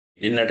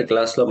నిన్నటి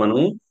క్లాస్లో మనం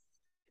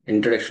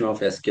ఇంట్రొడక్షన్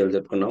ఆఫ్ ఎస్క్యూఎల్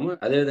చెప్పుకున్నాము.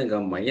 అదేవిధంగా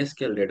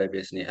MySQL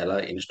డేటాబేస్ ని ఎలా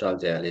ఇన్స్టాల్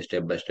చేయాలి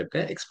స్టెప్ బై స్టెప్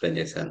గా ఎక్స్ప్లెయిన్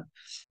చేశాను.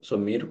 సో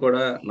మీరు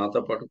కూడా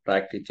నాతో పాటు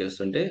ప్రాక్టీస్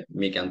చేస్తుంటే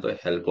మీకు ఎంతో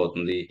హెల్ప్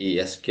అవుతుంది ఈ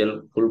SQL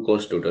full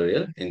course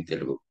tutorial in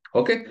Telugu.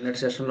 Okay, నిన్నటి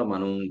సెషన్ లో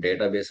మనం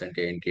డేటాబేస్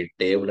అంటే ఏంటి,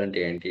 టేబుల్ అంటే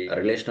ఏంటి,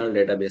 రిలేషనల్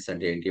డేటాబేస్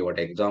అంటే ఏంటి,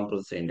 వాటి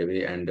ఎగ్జాంపుల్స్ ఏంటివి,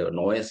 అండ్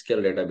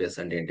NoSQL డేటాబేస్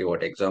అంటే ఏంటి,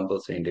 వాటి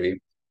ఎగ్జాంపుల్స్ ఏంటివి,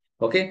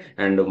 okay,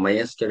 and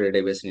MySQL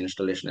database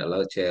installation ఎలా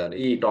చేయాలి,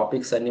 ఈ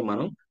టాపిక్స్ అన్ని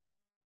మనం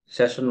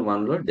సెషన్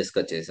 1 లో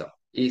డిస్కస్ చేసాం.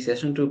 ఈ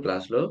సెషన్ 2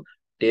 క్లాస్ లో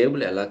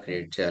టేబుల్ ఎలా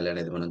క్రియేట్ చేయాలి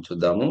అనేది మనం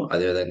చూద్దాము.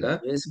 అదేవిధంగా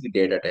బేసిక్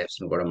డేటా టైప్స్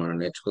ని కూడా మనం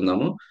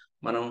నేర్చుకుందాము.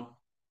 మనం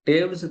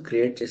టేబుల్స్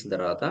క్రియేట్ చేసిన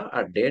తర్వాత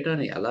ఆ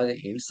డేటాని ఎలాగ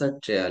ఇన్సర్ట్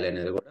చేయాలి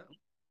అనేది కూడా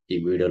ఈ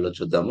వీడియోలో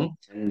చూద్దాము.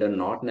 అండ్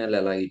నాట్ నల్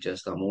ఎలా యూజ్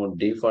చేస్తాము,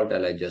 డిఫాల్ట్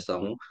ఎలా యూజ్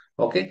చేస్తాము.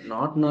 Okay,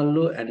 not null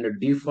and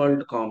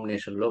default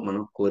combination లో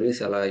మనం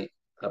క్వరీస్ ఎలా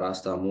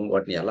రాస్తాము,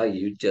 వాటిని ఎలా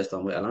యూజ్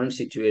చేస్తాము, ఎలాంటి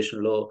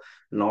సిచ్యువేషన్ లో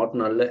not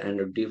null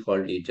and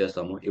default use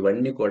చేస్తాము,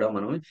 ఇవన్నీ కూడా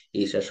మనం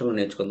ఈ సెషన్ లో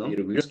నేర్చుకుందాం.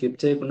 మీరు వీడియో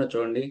స్కిప్ చేయకుండా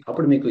చూడండి,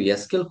 అప్పుడు మీకు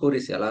ఎస్క్యూఎల్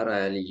క్వరీస్ ఎలా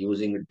రాయాలి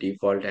using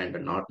default and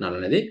not null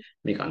అనేది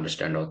మీకు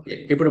అండర్స్టాండ్ అవుతుంది.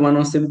 ఇప్పుడు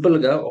మనం సింపుల్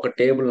గా ఒక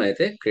టేబుల్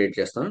అయితే క్రియేట్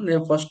చేస్తాను.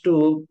 నేను ఫస్ట్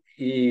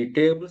ఈ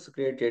టేబుల్స్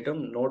క్రియేట్ చేయడం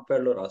నోట్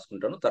ప్యాడ్ లో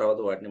రాసుకుంటాను. తర్వాత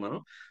వాటిని మనం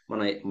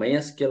మన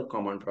MySQL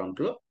కమాండ్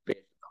ప్రాంప్ట్ లో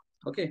పెడతాం.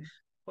 ఓకే,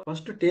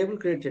 ఫస్ట్ టేబుల్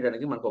క్రియేట్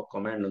చేయడానికి మనకు ఒక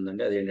కమాండ్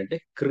ఉందండి. అది ఏంటంటే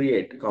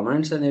క్రియేట్.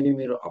 కమాండ్స్ అనేవి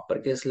మీరు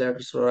అప్పర్ కేస్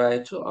లెటర్స్ లో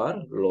రాయొచ్చు ఆర్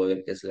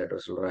లోయర్ కేస్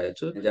లెటర్స్ లో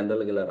రాయొచ్చు.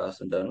 జనరల్ గా ఇలా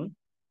రాస్తుంటాను,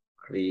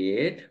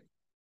 create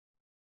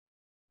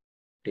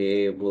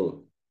table.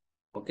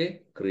 Okay,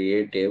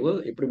 create table.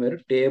 ఇప్పుడు మీరు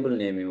టేబుల్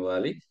నేమ్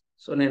ఇవ్వాలి.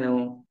 సో నేను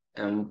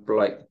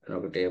ఎంప్లాయ్ అని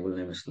ఒక టేబుల్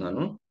నేమ్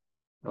ఇస్తున్నాను.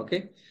 ఓకే,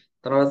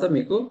 తర్వాత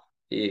మీకు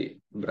ఈ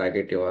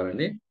బ్రాకెట్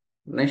ఇవ్వాలండి.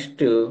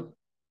 నెక్స్ట్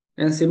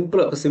నేను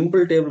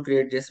సింపుల్ టేబుల్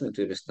క్రియేట్ చేసి మీకు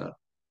చూపిస్తాను.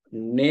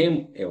 నేమ్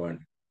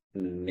ఇవ్వండి.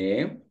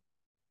 నేమ్,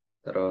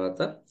 తర్వాత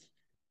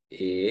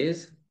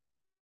ఏజ్,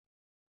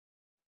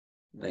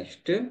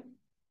 నెక్స్ట్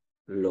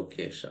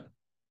లొకేషన్.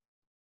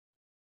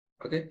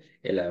 ఓకే,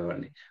 ఇలా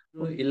ఇవ్వండి.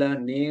 ఇలా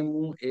నేమ్,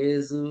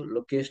 ఏజ్,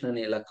 లొకేషన్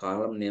అని ఇలా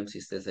కాలం నేమ్స్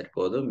ఇస్తే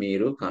సరిపోదు.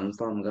 మీరు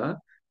కన్ఫర్మ్ గా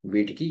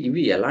వీటికి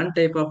ఇవి ఎలాంటి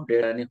టైప్ ఆఫ్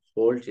డేటాని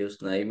హోల్డ్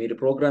చేస్తున్నాయి. మీరు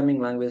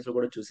ప్రోగ్రామింగ్ లాంగ్వేజ్ లో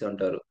కూడా చూసే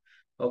ఉంటారు.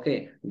 ఓకే,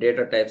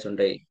 డేటా టైప్స్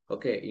ఉంటాయి.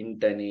 ఓకే,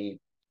 ఇంట్ అని,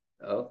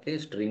 ఓకే,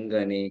 స్ట్రింగ్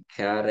అని,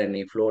 క్యార్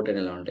అని, ఫ్లోట్ అని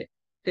ఇలా ఉంటాయి.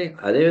 ఓకే,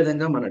 అదే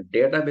విధంగా మన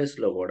డేటాబేస్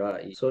లో కూడా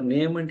సో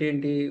నేమ్ అంటే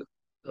ఏంటి,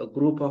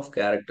 గ్రూప్ ఆఫ్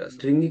క్యారెక్టర్స్.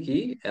 స్ట్రింగ్ కి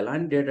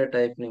ఎలాంటి డేటా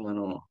టైప్ ని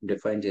మనం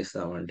డిఫైన్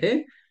చేస్తామంటే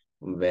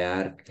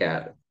వేర్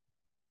క్యార్.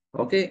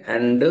 ఓకే,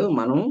 అండ్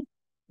మనం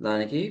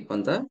దానికి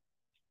కొంత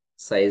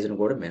సైజ్ ను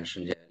కూడా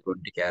మెన్షన్ చేయాలి.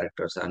 20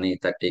 క్యారెక్టర్స్ అని,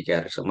 30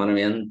 క్యారెక్టర్స్, మనం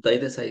ఎంత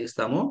అయితే సైజ్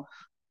ఇస్తామో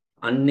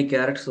అన్ని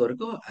క్యారెక్టర్స్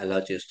వరకు అలా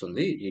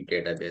చేస్తుంది ఈ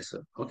డేటాబేస్.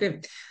 ఓకే,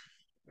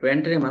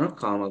 వెంటనే మనం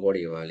కామా కూడా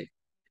ఇవ్వాలి.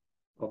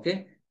 Okay,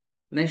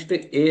 next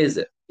age.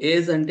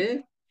 ఏజ్ అంటే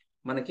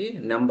మనకి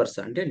నెంబర్స్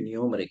అంటే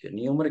న్యూమరిక్.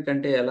 న్యూమరిక్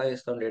అంటే ఎలా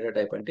ఇస్తాం, డేటా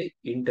టైప్ అంటే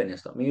ఇంట్ అని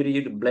ఇస్తాం. మీరు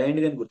ఇది బ్లైండ్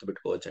గా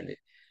గుర్తుపెట్టుకోవచ్చండి.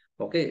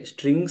 ఓకే,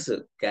 స్ట్రింగ్స్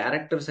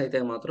క్యారెక్టర్స్ అయితే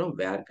మాత్రం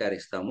వేర్ క్యార్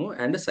ఇస్తాము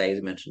అండ్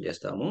సైజ్ మెన్షన్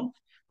చేస్తాము.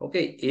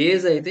 ఓకే,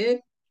 ఏజ్ అయితే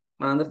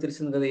మనందరికి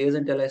తెలిసింది కదా, ఏజ్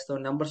అంటే ఎలా ఇస్తాం,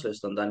 నెంబర్స్ లో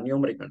ఇస్తాం, దాని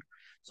న్యూమరిక్ అంటే.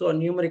 సో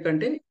న్యూమరిక్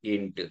అంటే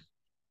ఇంట్,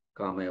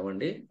 కామా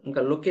ఇవ్వండి.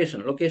 ఇంకా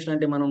లొకేషన్. లొకేషన్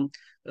అంటే మనం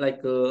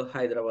లైక్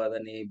హైదరాబాద్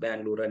అని,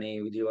 బెంగళూరు అని,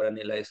 విజయవాడ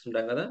అని ఇలా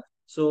ఇస్తుంటాం కదా.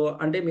 సో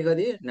అంటే మీకు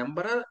అది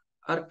నెంబరా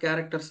ఆర్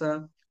క్యారెక్టర్సా?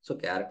 సో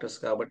క్యారెక్టర్స్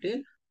కాబట్టి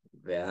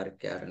వేర్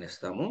క్యార్ అని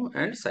ఇస్తాము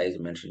అండ్ సైజ్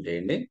మెన్షన్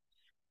చేయండి.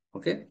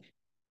 ఓకే,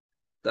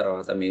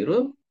 తర్వాత మీరు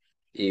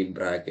ఈ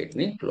బ్రాకెట్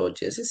ని క్లోజ్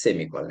చేసి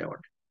సెమీకోలన్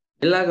ఇవ్వండి.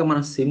 ఇలాగ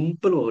మనం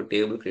సింపుల్ ఒక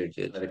టేబుల్ క్రియేట్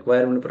చేయొచ్చు.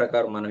 రిక్వైర్మెంట్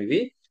ప్రకారం మనం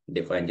ఇవి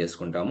డిఫైన్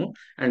చేసుకుంటాము.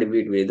 అండ్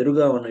వీటి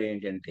ఎదురుగా ఉన్నవి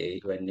ఏంటంటే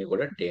ఇవన్నీ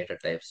కూడా డేటా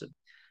టైప్స్.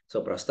 సో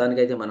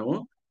ప్రస్తుతానికైతే మనము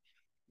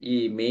ఈ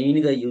మెయిన్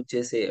గా యూజ్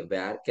చేసే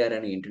వేర్ క్యార్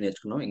అని ఇంటి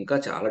నేర్చుకున్నాం. ఇంకా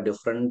చాలా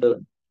డిఫరెంట్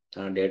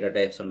డేటా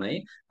టైప్స్ ఉన్నాయి.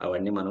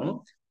 అవన్నీ మనం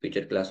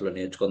ఫ్యూచర్ క్లాస్ లో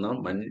నేర్చుకుందాం.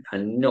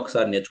 అన్ని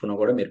ఒకసారి నేర్చుకున్నా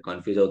కూడా మీరు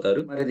కన్ఫ్యూజ్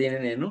అవుతారు. మరి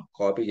దీన్ని నేను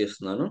కాపీ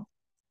చేస్తున్నాను.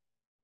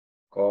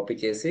 కాపీ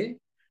చేసి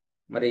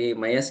మరి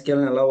MySQL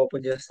ని ఎలా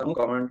ఓపెన్ చేస్తాము,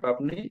 కమాండ్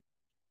ప్రాంప్ట్ ని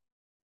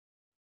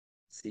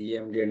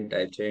cmd అని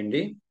టైప్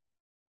చేయండి.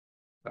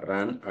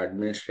 రన్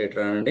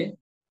అడ్మినిస్ట్రేటర్ అనండి.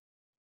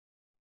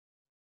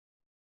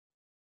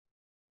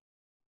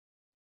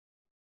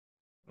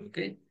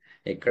 ఓకే,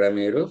 ఇక్కడ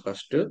మీరు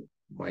ఫస్ట్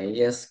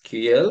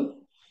MySQL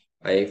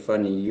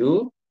 -u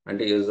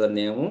అంటే user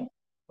name,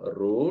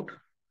 route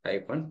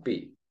 -p,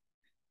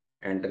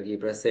 enter key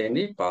press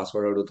చేయండి.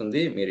 పాస్వర్డ్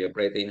అడుగుతుంది మీరు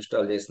ఎప్పుడైతే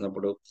ఇన్స్టాల్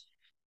చేసినప్పుడు.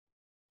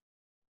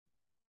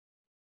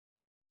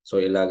 సో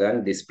ఇలాగా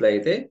డిస్ప్లే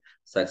అయితే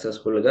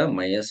సక్సెస్ఫుల్ గా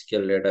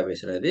MySQL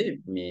డేటాబేస్ అనేది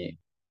మీ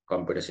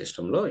కంప్యూటర్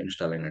సిస్టమ్ లో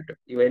ఇన్స్టాల్ అయినట్టు.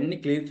 ఇవన్నీ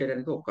క్లియర్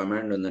చేయడానికి ఒక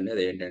కమాండ్ ఉందండి.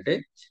 అది ఏంటంటే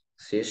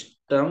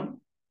సిస్టమ్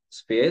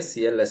స్పేస్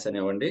cls అని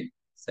ఇవ్వండి,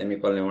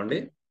 సెమీకోలన్ ఇవ్వండి.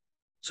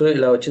 సో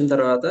ఇలా వచ్చిన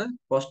తర్వాత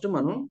ఫస్ట్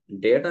మనం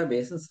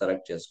డేటాబేస్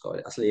సెలెక్ట్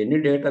చేసుకోవాలి. అసలు ఎన్ని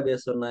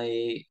డేటాబేస్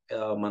ఉన్నాయి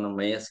మనం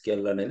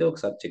MySQL అనేది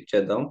ఒకసారి చెక్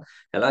చేద్దాం.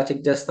 ఎలా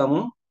చెక్ చేస్తాము,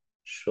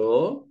 షో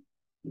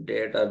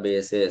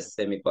డేటాబేసెస్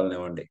సెమీకోలన్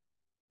ఇవ్వండి.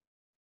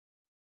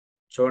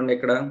 చూడండి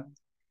ఇక్కడ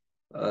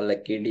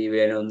లక్కీ డివి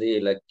అని ఉంది,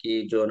 లక్కీ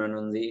జోన్ అని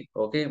ఉంది.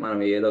 ఓకే, మనం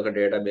ఏదో ఒక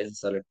డేటాబేస్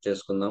సెలెక్ట్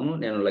చేసుకుందాము.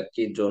 నేను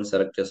లక్కీ జోన్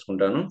సెలెక్ట్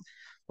చేసుకుంటాను.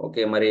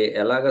 ఓకే, మరి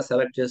ఎలాగ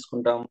సెలెక్ట్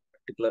చేసుకుంటాం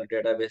పర్టికులర్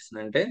డేటాబేస్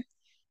అంటే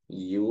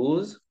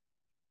యూజ్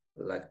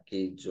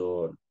లక్కీ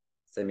జోన్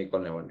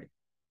సెమికోలన్ ఇవ్వండి.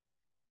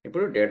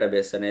 ఇప్పుడు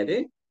డేటాబేస్ అనేది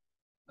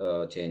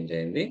చేంజ్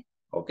అయింది.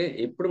 ఓకే,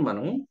 ఇప్పుడు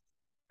మనం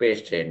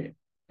పేస్ట్ చేయండి.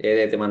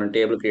 ఏదైతే మనం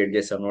టేబుల్ క్రియేట్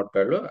చేసాం నోట్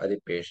ప్యాడ్లో అది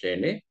పేస్ట్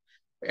చేయండి.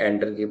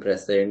 ఎంటర్కి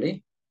ప్రెస్ చేయండి.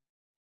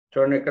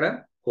 చూడండి ఇక్కడ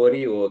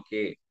క్వరీ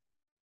ఓకే.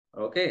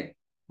 ఓకే,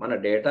 మన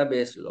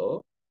డేటాబేస్లో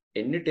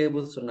ఎన్ని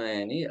టేబుల్స్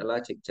ఉన్నాయని ఎలా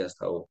చెక్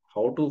చేస్తావు?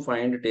 How to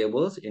find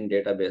tables in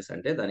database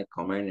అంటే దానికి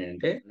కమాండ్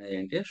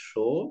ఏంటంటే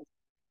షో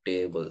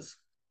టేబుల్స్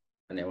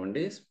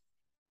అనేవ్వండి.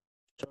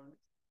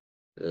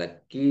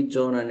 లక్కీ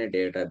జోన్ అనే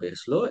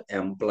డేటాబేస్ లో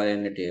ఎంప్లాయ్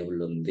అనే టేబుల్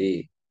ఉంది.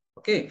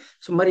 ఓకే,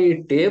 సో మరి ఈ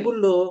టేబుల్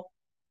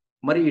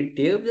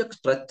యొక్క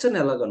స్ట్రక్చర్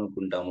ఎలా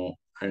కనుక్కుంటాము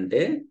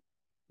అంటే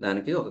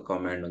దానికి ఒక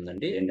కమాండ్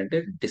ఉందండి. ఏంటంటే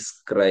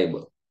describe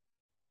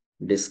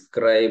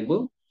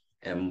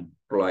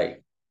employee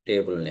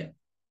table name.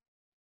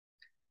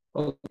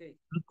 Okay,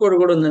 ఇంకోటి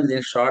కూడా ఉందండి.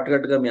 దీనికి షార్ట్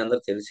కట్ గా మీ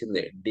అందరికి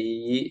తెలిసిందే,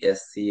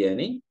 డిఈఎస్సి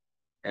అని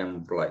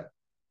ఎంప్లాయ్.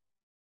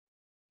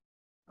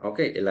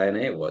 ఓకే,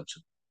 ఇలానే ఇవ్వచ్చు.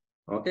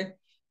 ఓకే,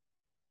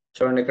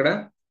 చూడండి ఇక్కడ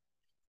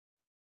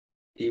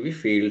ఇవి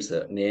fields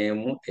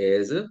name,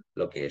 age,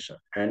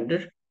 location and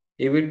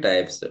ఇవి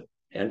టైప్స్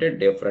అంటే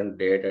డిఫరెంట్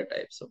డేటా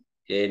టైప్స్.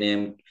 ఏ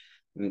నేమ్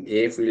ఏ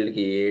ఫీల్డ్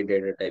కి ఏ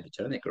డేటా టైప్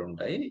ఇచ్చారని ఇక్కడ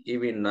ఉంటాయి.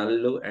 ఇవి నల్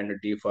అండ్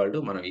డిఫాల్ట్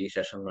మనం ఈ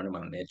సెషన్ లోనే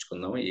మనం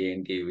నేర్చుకుందాము.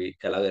 ఏంటి ఇవి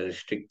ఎలాగ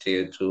రిస్ట్రిక్ట్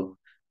చేయొచ్చు.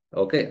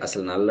 ఓకే,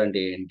 అసలు నల్ అంటే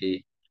ఏంటి,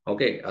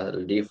 ఓకే అసలు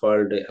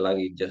డిఫాల్ట్ ఎలాగ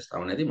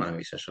ఇచ్చేస్తాం అనేది మనం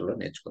ఈ సెషన్ లో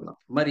నేర్చుకుందాం.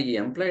 మరి ఈ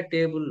ఎంప్లాయ్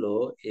టేబుల్లో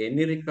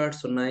ఎన్ని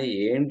రికార్డ్స్ ఉన్నాయి,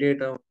 ఏం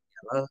డేటా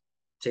ఎలా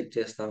చెక్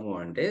చేస్తాము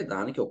అంటే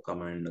దానికి ఒక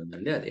కమాండ్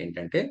ఉందండి.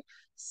 అదేంటంటే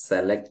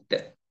select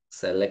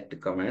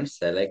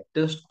select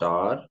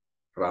star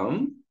from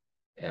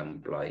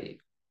employee.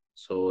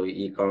 So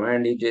ఈ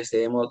కమాండ్ యూజ్ చేస్తే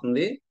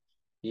ఏమవుతుంది,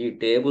 ఈ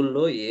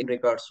టేబుల్లో ఏం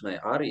రికార్డ్స్ ఉన్నాయి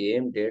ఆర్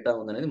ఏం డేటా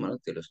ఉందనేది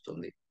మనకు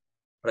తెలుస్తుంది.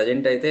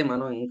 ప్రజెంట్ అయితే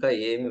మనం ఇంకా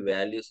ఏమి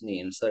వాల్యూస్ ని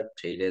ఇన్సర్ట్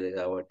చేయలేదు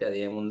కాబట్టి అది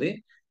ఏముంది,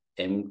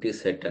 ఎంప్టీ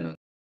సెట్ అని.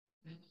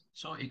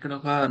 సో ఇక్కడ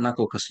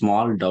నాకు ఒక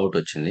స్మాల్ డౌట్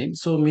వచ్చింది.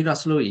 సో మీరు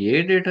అసలు ఏ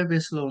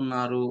డేటాబేస్ లో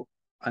ఉన్నారు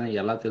అని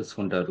ఎలా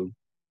తెలుసుకుంటారు?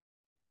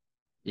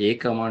 ఏ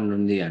కమాండ్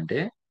ఉంది అంటే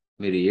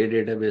మీరు ఏ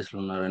డేటాబేస్ లో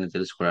ఉన్నారని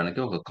తెలుసుకోవడానికి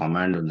ఒక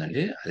కమాండ్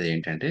ఉందండి.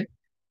 అదేంటంటే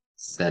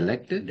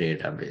సెలెక్ట్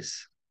డేటాబేస్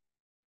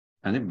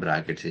అని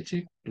బ్రాకెట్స్ ఇచ్చి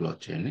క్లోజ్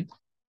చేయండి.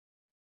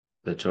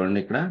 సో చూడండి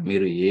ఇక్కడ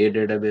మీరు ఏ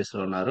డేటాబేస్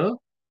లో ఉన్నారో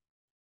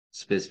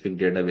స్పెసిఫిక్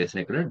డేటాబేస్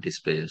ఇక్కడ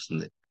డిస్ప్లే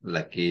చేస్తుంది.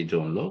 లక్కీ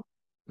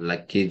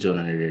జోన్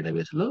అనే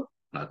డేటాబేస్ లో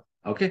ఉన్నారు.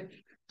 ఓకే,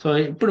 సో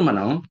ఇప్పుడు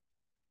మనం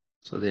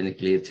దీన్ని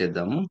క్లియర్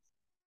చేద్దాము.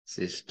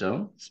 సిస్టమ్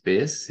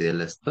స్పేస్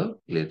సిఎల్ఎస్ తో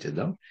క్లియర్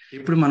చేద్దాం.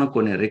 ఇప్పుడు మనం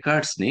కొన్ని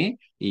రికార్డ్స్ ని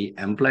ఈ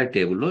ఎంప్లాయ్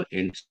టేబుల్లో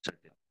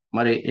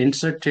మరి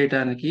ఇన్సర్ట్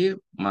చేయడానికి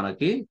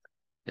మనకి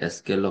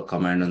SQL లో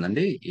కమాండ్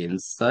ఉందండి.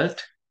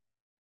 ఇన్సర్ట్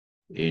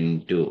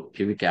ఇంటూ,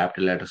 ఇవి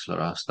క్యాపిటల్ లెటర్స్ లో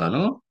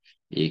రాస్తాను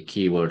ఈ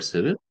కీవర్డ్స్.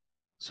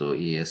 సో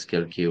ఈ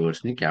SQL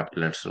కీవర్డ్స్ ని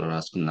క్యాపిటల్ లెటర్స్ లో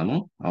రాసుకుందాము.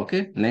 Okay,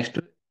 next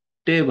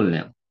table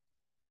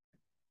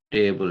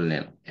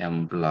name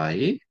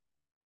employee,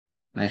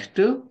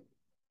 next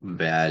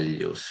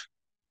values.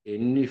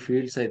 ఎన్ని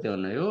ఫీల్డ్స్ అయితే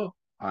ఉన్నాయో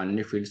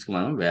అన్ని ఫీల్డ్స్ కి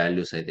మనం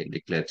వాల్యూస్ అయితే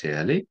డిక్లేర్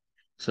చేయాలి.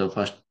 సో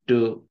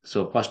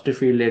ఫస్ట్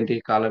ఫీల్డ్ ఏంటి,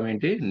 కాలం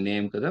ఏంటి,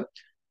 నేమ్ కదా.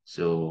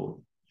 So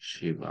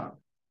Shiva.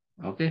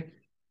 Okay,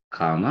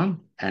 comma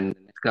and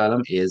next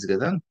column age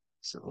కదా.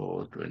 సో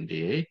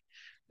 28.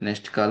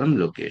 నెక్స్ట్ కాలం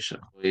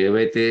లొకేషన్.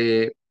 ఏవైతే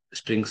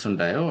స్ట్రింగ్స్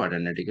ఉంటాయో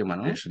వాటన్నిటికీ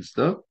మనం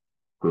తో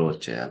క్లోజ్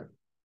చేయాలి.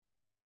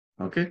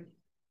 ఓకే,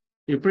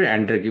 ఇప్పుడు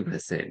ఎంటర్ కి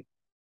ప్రెస్ చేయండి.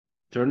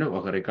 చూడండి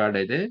ఒక రికార్డ్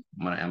అయితే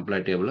మన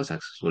ఎంప్లాయ్ టేబుల్ లో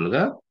సక్సెస్ఫుల్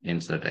గా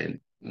ఇన్సర్ట్ అయింది.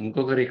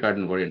 ఇంకొక రికార్డ్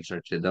ని కూడా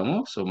ఇన్సర్ట్ చేద్దాము.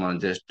 సో మనం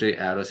జస్ట్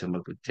యారో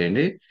సింబల్ క్లిక్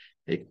చేయండి.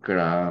 ఇక్కడ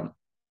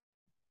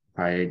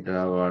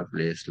హైదరాబాద్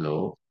ప్లేస్ లో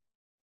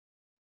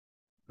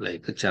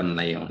లైక్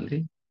చెన్నై ఉంది.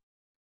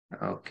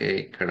 ఓకే,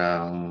 ఇక్కడ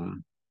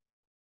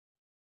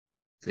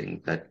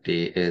 30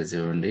 ఏజ్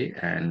ఇవ్వండి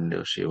అండ్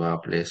శివ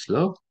ప్లేస్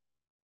లో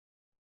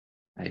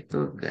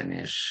అయితే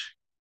Ganesh.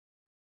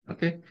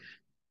 Okay,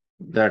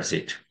 that's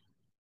it.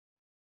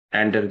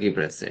 Enter కి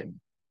ప్రెస్ చేయండి.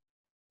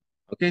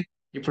 ఓకే,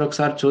 ఇప్పుడు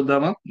ఒకసారి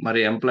చూద్దామా మరి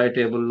ఎంప్లాయ్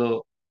టేబుల్లో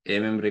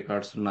ఏమేమి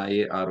రికార్డ్స్ ఉన్నాయి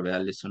ఆర్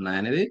వాల్యూస్ ఉన్నాయి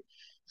అనేది.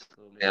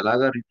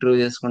 ఎలాగా రిట్రీవ్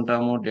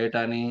చేసుకుంటాము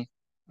డేటాని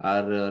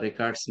ఆర్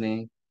రికార్డ్స్ ని,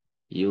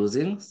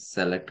 using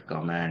select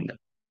command.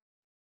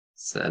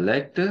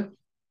 Select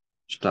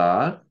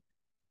star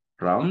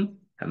from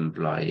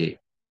employee.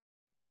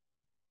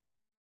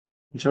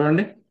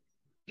 చూడండి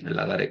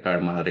ఇలాగా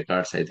మన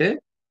రికార్డ్స్ అయితే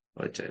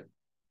వచ్చాయి.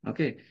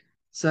 ఓకే,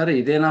 సరే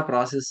ఇదేనా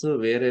ప్రాసెస్,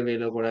 వేరే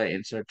వేలో కూడా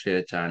ఇన్సర్ట్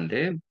చేయొచ్చా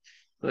అంటే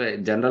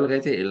జనరల్ గా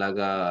అయితే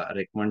ఇలాగా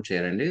రికమెండ్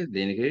చేయరండి.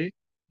 దీనికి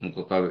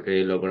ఇంకొక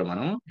వేలో కూడా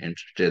మనం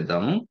ఇన్సర్ట్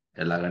చేద్దాము.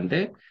 ఎలాగంటే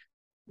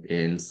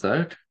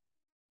ఇన్సర్ట్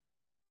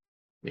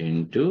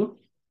ఇంటూ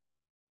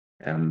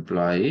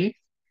ఎంప్లాయీ.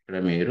 ఇక్కడ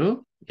మీరు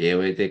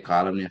ఏవైతే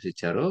కాలం నేమ్స్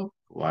ఇచ్చారో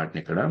వాటిని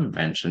ఇక్కడ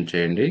మెన్షన్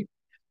చేయండి.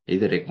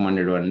 ఇది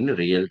రికమెండెడ్ వన్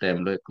రియల్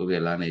టైంలో ఎక్కువగా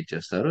ఇలానే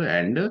ఇచ్చేస్తారు.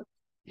 And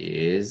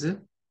age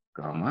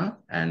comma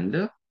and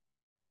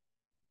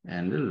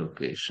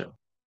location.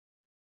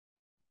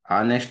 ఆ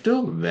నెక్స్ట్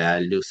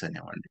వాల్యూస్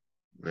అనేవ్వండి.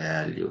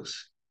 వాల్యూస్.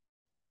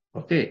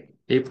 ఓకే.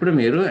 ఇప్పుడు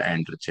మీరు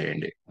ఎంటర్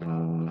చేయండి.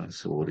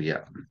 సూర్య.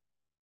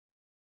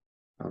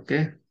 Okay.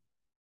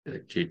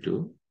 32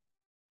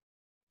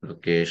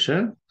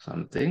 location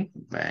something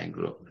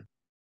Bengaluru.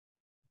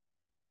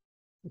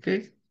 Okay.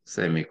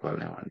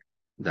 Semicolon ఇవ్వండి.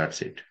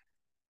 That's it.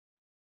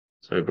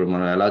 సో ఇప్పుడు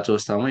మనం ఎలా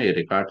చూస్తాము ఈ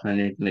రికార్డ్స్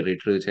అన్నింటిని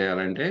రిట్రీవ్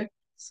చేయాలంటే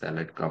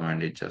సెలెక్ట్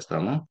కమాండ్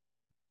ఇచ్చేస్తాము.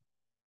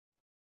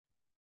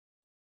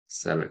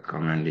 సెలెక్ట్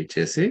కమాండ్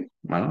ఇచ్చేసి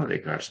మనం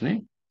రికార్డ్స్ ని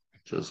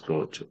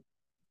చూసుకోవచ్చు.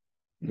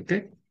 ఓకే.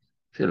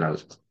 ఇలా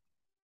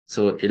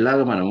సో ఇలాగ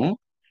మనము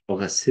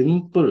ఒక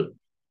సింపుల్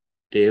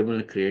టేబుల్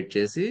ని క్రియేట్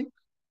చేసి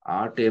ఆ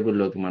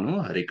టేబుల్లోకి మనం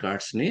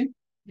రికార్డ్స్ ని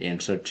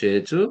ఇన్సర్ట్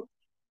చేయొచ్చు.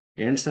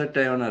 ఇన్సర్ట్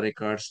అయిన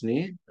రికార్డ్స్ ని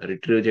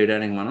రిట్రీవ్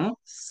చేయడానికి మనం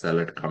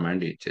సెలెక్ట్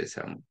కమాండ్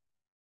ఇచ్చేసాము.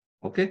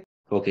 ఓకే.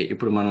 ఓకే.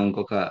 ఇప్పుడు మనం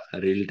ఇంకొక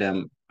రియల్ టైమ్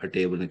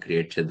టేబుల్ ని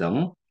క్రియేట్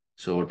చేద్దాము.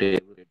 సో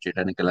టేబుల్ క్రియేట్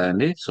చేయడానికి ఎలా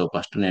అండి? సో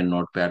ఫస్ట్ నేను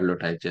నోట్ ప్యాడ్ లో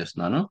టైప్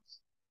చేస్తున్నాను.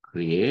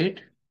 క్రియేట్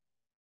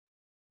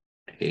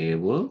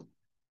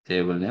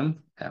టేబుల్ నేమ్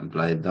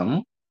ఎంప్లాయ్ ఇద్దాము.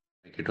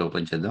 ఇట్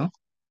ఓపెన్ చేద్దాం.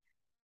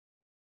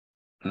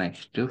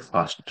 Next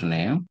first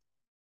name.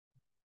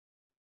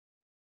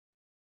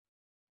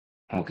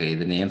 ఓకే.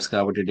 ఇది నేమ్స్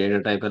కాబట్టి డేటా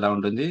టైప్ ఎలా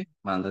ఉంటుంది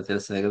మనంతా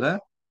తెలుస్తుంది కదా.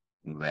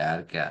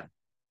 వేర్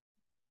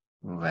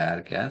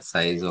క్యార్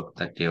సైజ్ ఒక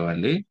 30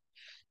 ఇవ్వండి.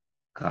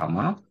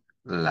 Comma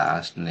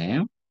last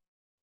name.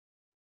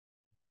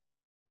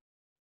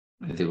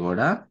 ఇది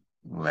కూడా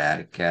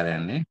వేర్ క్యార్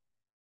అండి.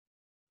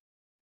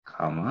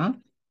 కామా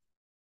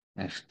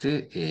నెక్స్ట్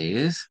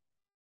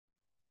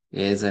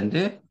ఏజ్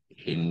అంటే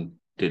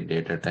ఇంట్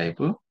డేటా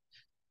టైప్.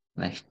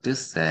 నెక్స్ట్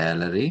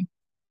శాలరీ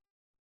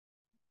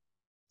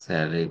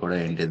కూడా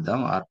ఏంటి ఇద్దాం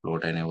ఆర్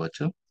ఫ్లోట్ అని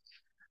ఇవ్వచ్చు.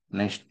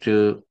 నెక్స్ట్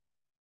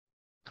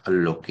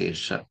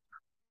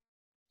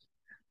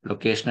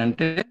లొకేషన్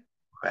అంటే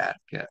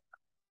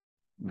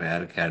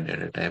వేర్ క్యార్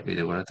డేటా టైప్.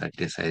 ఇది కూడా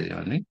 30 సైజ్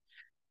ఇవ్వండి.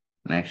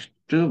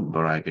 నెక్స్ట్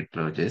బ్రాకెట్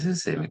లో వచ్చేసి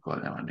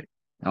సెమీకోలన్ ఇవ్వండి.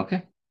 ఓకే.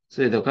 సో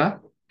ఇది ఒక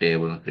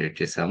టేబుల్ క్రియేట్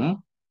చేసాము.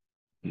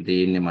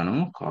 దీన్ని మనం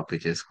కాపీ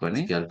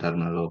చేసుకొని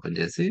టర్మినల్ ఓపెన్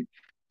చేసి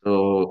సో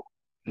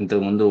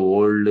ఇంతకుముందు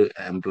ఓల్డ్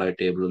ఎంప్లాయ్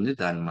టేబుల్ ఉంది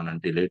దాన్ని మనం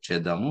డిలీట్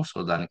చేద్దాము. సో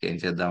దానికి ఏం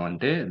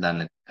చేద్దామంటే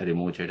దాన్ని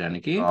రిమూవ్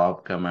చేయడానికి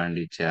డ్రాప్ కమాండ్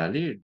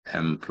ఇచ్చేయాలి.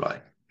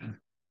 ఎంప్లాయ్.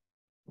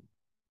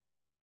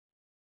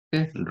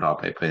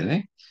 డ్రాప్ అయిపోయింది.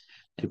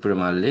 ఇప్పుడు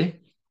మళ్ళీ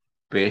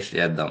పేస్ట్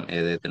చేద్దాం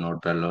ఏదైతే నోట్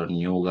ప్యాడ్ లో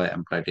న్యూగా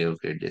ఎంప్లాయ్ టేబుల్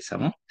క్రియేట్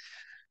చేసామో.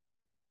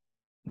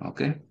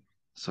 ఓకే.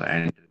 సో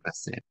ఎంటర్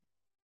ప్రెస్ చేయండి.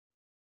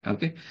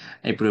 ఓకే.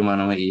 ఇప్పుడు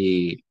మనం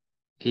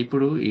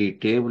ఈ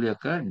టేబుల్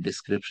యొక్క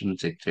డిస్క్రిప్షన్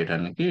చెక్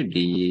చేయడానికి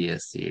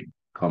DESC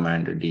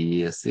command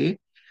DESC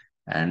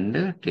and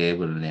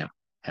table name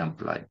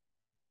employee.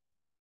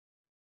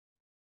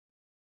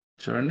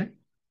 చూడండి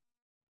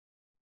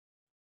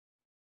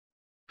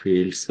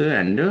ఫీల్డ్స్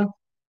అండ్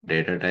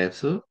డేటా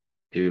టైప్స్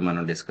ఇవి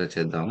మనం డిస్కస్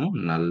చేద్దాము.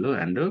 Null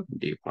and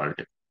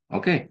default.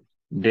 ఓకే.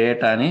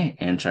 డేటాని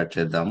ఇన్సర్ట్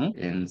చేద్దాము.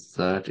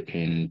 Insert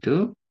into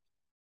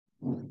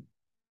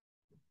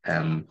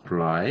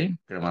employee.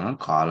 ఇక్కడ మనం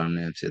కాలమ్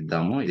నేమ్స్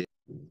ఇద్దాము.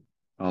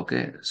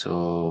 Okay. So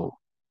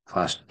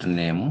first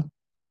name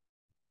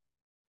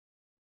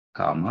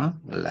comma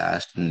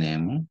last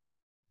name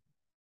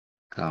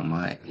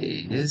comma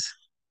age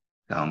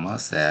comma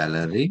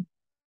salary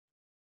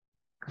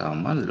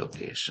comma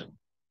location.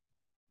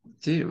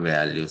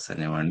 Values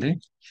అనేవ్వండి.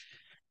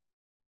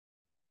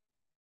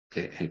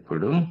 Okay.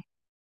 ఇప్పుడు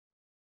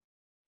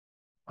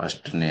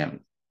first name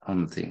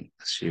something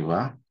Shiva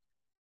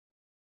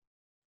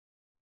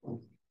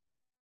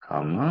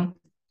comma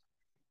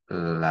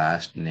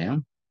last name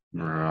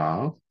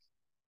Rao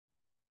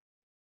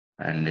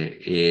and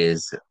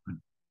age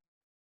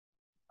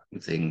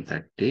something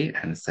 30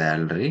 and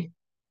salary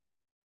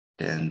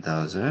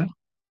 10,000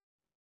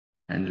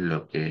 and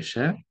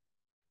location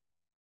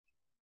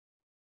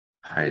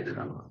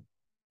Hyderabad.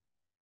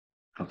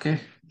 Okay.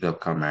 ఇది ఒక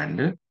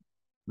command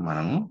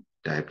మనము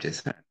type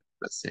చేసాం.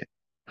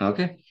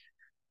 Okay.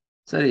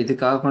 సరే ఇది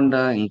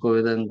కాకుండా ఇంకో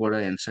విధంగా కూడా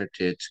ఇన్సర్ట్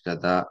చేయొచ్చు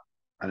కదా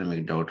అని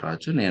మీకు డౌట్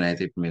రావచ్చు.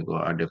 నేనైతే ఇప్పుడు మీకు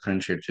ఆ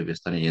డిఫరెన్షియేట్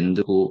చూపిస్తాను.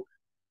 ఎందుకు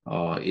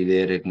ఇదే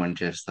రికమెండ్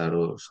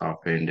చేస్తారు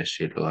సాఫ్ట్వేర్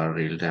ఇండస్ట్రీలో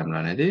రియల్ టైంలో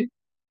అనేది.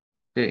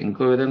 ఓకే.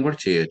 ఇంకో విధంగా కూడా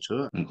చేయొచ్చు.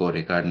 ఇంకో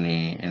రికార్డ్ ని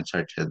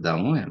ఇన్సర్ట్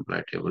చేద్దాము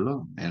ఎంప్లాయ్ టేబుల్ లో.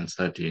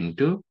 Insert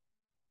into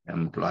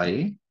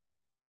employee.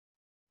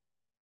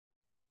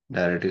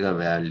 డైరెక్ట్ గా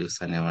values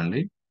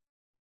అనేవ్వండి.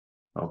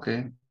 Okay.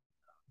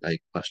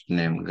 Like first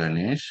name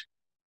Ganesh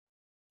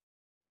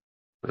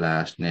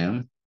last name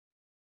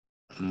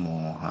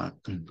Mohan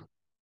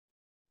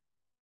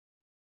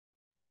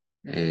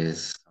is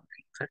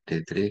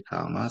 33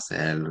 comma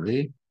salary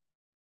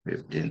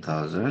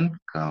 15,000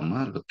 comma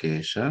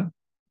location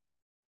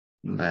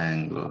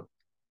Bengaluru.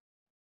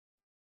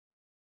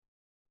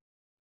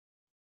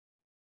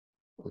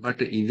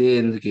 But ఇదే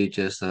ఎందుకు యూజ్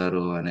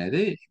చేస్తారు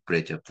అనేది ఇప్పుడే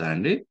చెప్తా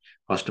అండి.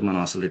 ఫస్ట్ మనం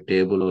అసలు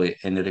టేబుల్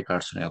ఎన్ని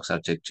రికార్డ్స్ ఉన్నాయో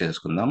ఒకసారి చెక్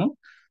చేసుకుందాము.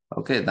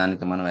 ఓకే,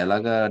 దానికి మనం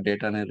ఎలాగా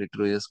డేటాని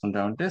రిట్రీవ్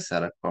చేసుకుంటామంటే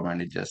సెలెక్ట్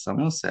కామాండ్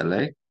ఇచ్చేస్తాము.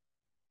 Select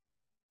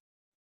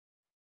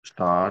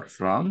start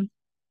from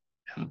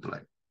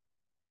employee.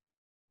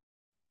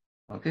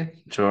 Okay,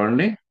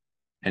 చూడండి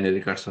ఎన్ని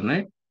రికార్డ్స్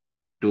ఉన్నాయి,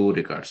 2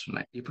 రికార్డ్స్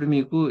ఉన్నాయి. ఇప్పుడు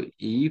మీకు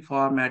ఈ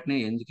ఫార్మాట్ ని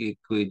ఎందుకు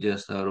ఎక్కువ యూజ్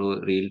చేస్తారు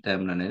రియల్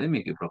టైమ్ అనేది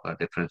మీకు ఇప్పుడు ఒక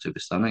డిఫరెన్స్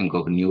చూపిస్తాను.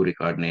 ఇంకొక న్యూ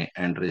రికార్డ్ ని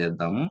ఎంటర్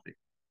చేద్దాము.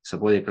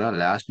 సపోజ్ ఇక్కడ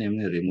లాస్ట్ నేమ్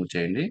ని రిమూవ్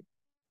చేయండి.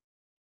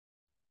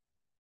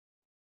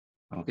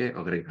 ఓకే,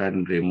 ఒక రికార్డ్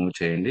ని రిమూవ్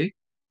చేయండి.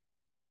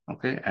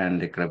 ఓకే,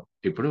 అండ్ ఇక్కడ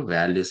ఇప్పుడు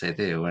వాల్యూస్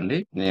అయితే ఇవ్వండి.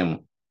 నేమ్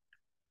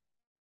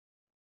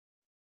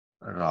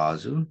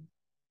రాజు,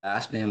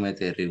 లాస్ట్ నేమ్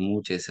అయితే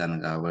రిమూవ్ చేశాను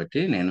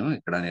కాబట్టి నేను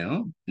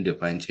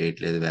డిఫైన్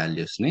చేయట్లేదు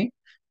వాల్యూస్ ని.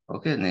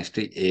 Okay, next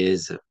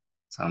age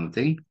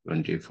something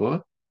 24,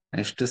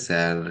 next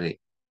salary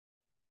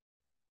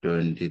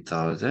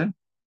 20,000,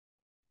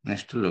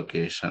 next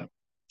location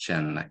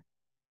Chennai.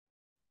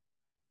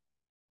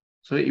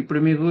 So ఇప్పుడు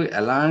మీకు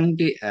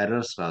ఎలాంటి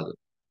ఎర్రర్స్ రాదు,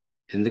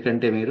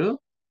 ఎందుకంటే మీరు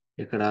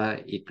ఇక్కడ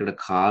ఇక్కడ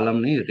కాలం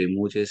ని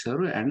రిమూవ్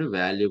చేశారు అండ్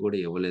వాల్యూ కూడా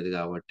ఇవ్వలేదు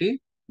కాబట్టి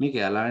మీకు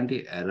ఎలాంటి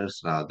ఎర్రర్స్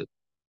రాదు.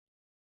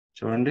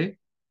 చూడండి,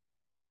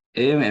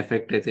 ఏం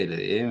ఎఫెక్ట్ అయితే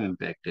లేదు, ఏం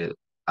ఇంపాక్ట్ లేదు.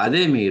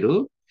 అదే మీరు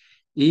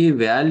ఈ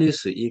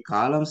వాల్యూస్ ఈ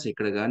కాలమ్స్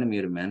ఇక్కడ కానీ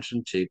మీరు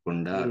మెన్షన్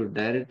చేయకుండా మీరు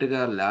డైరెక్ట్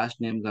గా లాస్ట్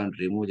నేమ్ కానీ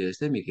రిమూవ్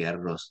చేస్తే మీకు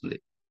ఎర్రర్ వస్తుంది.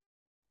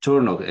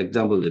 చూడండి, ఒక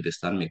ఎగ్జాంపుల్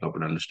చూపిస్తాను, మీకు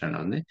అప్పుడు అండర్స్టాండ్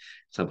అవుతుంది.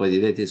 సపోజ్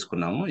ఇదే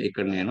తీసుకున్నాము,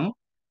 ఇక్కడ నేను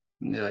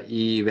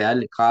ఈ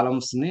వాల్యూ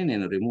కాలమ్స్ ని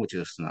నేను రిమూవ్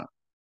చేస్తున్నాను.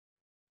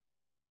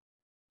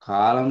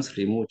 కాలమ్స్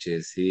రిమూవ్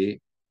చేసి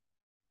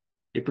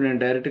ఇప్పుడు నేను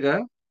డైరెక్ట్ గా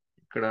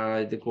ఇక్కడ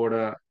ఇది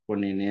కూడా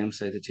కొన్ని నేమ్స్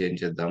అయితే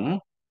చేంజ్ చేద్దాము.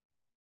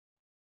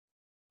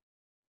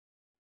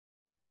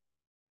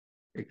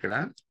 ఇక్కడ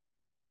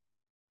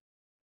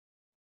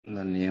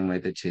నేమ్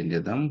అయితే చేంజ్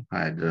చేద్దాం,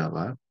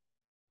 Hyderabad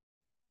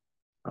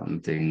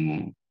something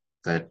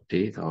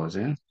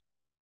 30,000,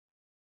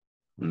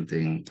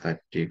 something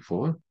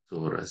 34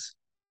 సూరస్.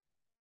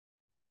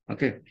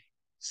 Okay,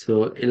 so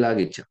ఇలాగ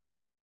ఇచ్చాం.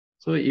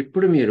 సో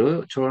ఇప్పుడు మీరు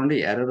చూడండి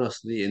ఎర్రర్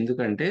వస్తుంది,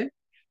 ఎందుకంటే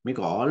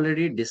మీకు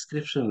ఆల్రెడీ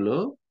డిస్క్రిప్షన్ లో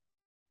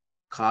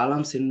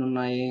కాలమ్స్ ఎన్ని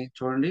ఉన్నాయి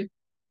చూడండి,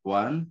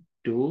 1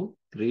 2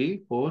 3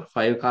 4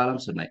 5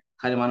 కాలమ్స్ ఉన్నాయి.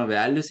 కానీ మనం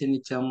వాల్యూస్ ఎన్ని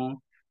ఇచ్చాము,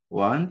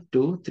 1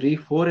 2 3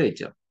 4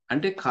 ఇచ్చాం.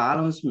 అంటే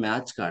కాలమ్స్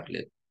మ్యాచ్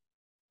కావట్లేదు.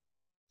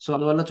 సో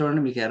అందువల్ల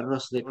చూడండి మీకు ఎర్రర్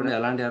వస్తుంది. ఇక్కడ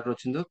ఎలాంటి ఎర్రర్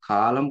వచ్చిందో,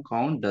 కాలం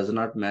count does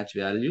not match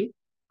value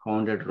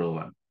counted రో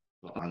 1.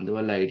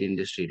 అందువల్ల ఐటీ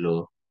ఇండస్ట్రీలో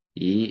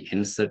ఈ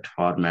ఇన్సర్ట్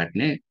ఫార్మాట్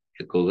ని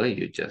ఎక్కువగా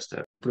యూజ్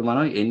చేస్తారు. ఇప్పుడు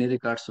మనం ఎన్ని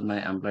రికార్డ్స్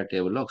ఉన్నాయి ఎంప్లాయ్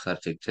టేబుల్ లో ఒకసారి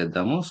చెక్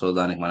చేద్దాము. సో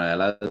దానికి మనం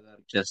ఎలా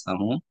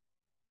చేస్తాము,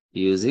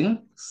 using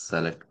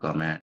select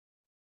command,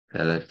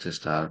 select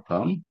star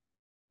from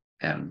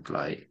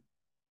employee.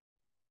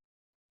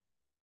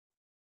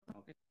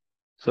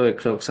 So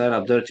ఇక్కడ ఒకసారి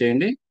అబ్జర్వ్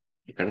చేయండి,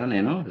 ఇక్కడ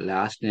నేను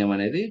లాస్ట్ నేమ్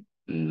అనేది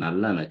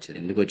నల్ అని వచ్చింది.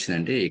 ఎందుకు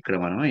వచ్చిందంటే ఇక్కడ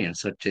మనం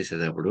ఇన్సర్ట్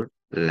చేసేటప్పుడు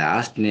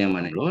లాస్ట్ నేమ్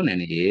అనేలో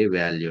నేను ఏ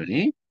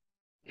వాల్యూని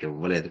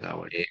ఇవ్వలేదు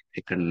కాబట్టి.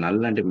 ఇక్కడ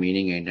నల్ అంటే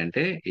మీనింగ్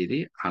ఏంటంటే ఇది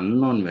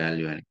అన్నోన్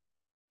వాల్యూ అని,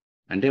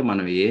 అంటే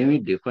మనం ఏమీ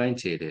డిఫైన్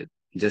చేయలేదు,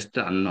 జస్ట్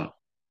అన్నోన్.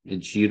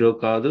 జీరో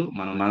కాదు,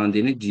 మనం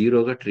దీన్ని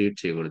జీరోగా ట్రీట్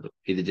చేయకూడదు.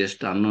 ఇది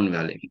జస్ట్ అన్నోన్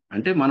వాల్యూ,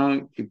 అంటే మనం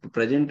ఇప్పుడు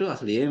ప్రజెంట్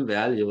అసలు ఏం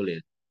వాల్యూ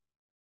ఇవ్వలేదు.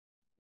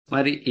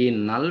 మరి ఈ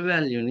నల్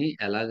వాల్యూని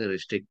ఎలాగ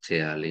రిస్ట్రిక్ట్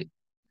చేయాలి,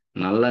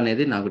 నల్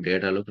అనేది నాకు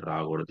డేటాలోకి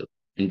రాకూడదు,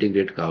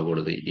 ఇంటిగ్రేట్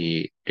కాకూడదు ఈ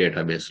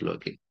డేటాబేస్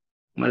లోకి.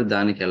 మరి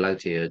దానికి ఎలా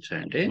చేయొచ్చు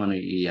అంటే మనం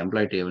ఈ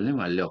ఎంప్లాయ్ టేబుల్ ని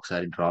మళ్ళీ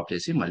ఒకసారి డ్రాప్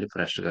చేసి మళ్ళీ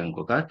ఫ్రెష్ గా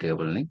ఇంకొక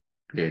టేబుల్ ని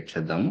క్రియేట్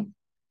చేద్దాము.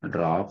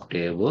 Drop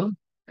table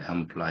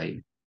employee.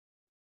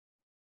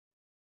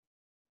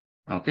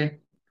 ఓకే,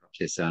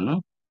 చేశాను.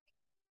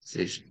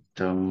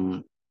 సిస్టమ్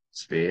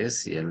స్పేస్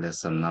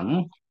ఎల్ఎస్ అన్నాము.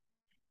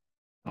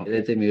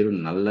 ఏదైతే మీరు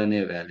నల్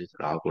అనే వాల్యూస్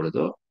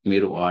రాకూడదో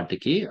మీరు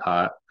వాటికి ఆ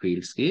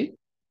ఫీల్డ్స్ కి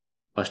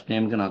ఫస్ట్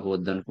నేమ్ కి నాకు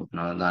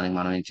వద్దనుకుంటున్నాను, దానికి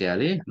మనం ఏం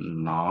చేయాలి,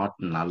 నాట్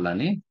నల్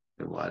అని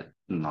ఇవ్వాలి.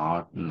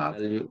 Not null.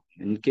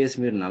 ఇన్ కేస్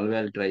మీరు నల్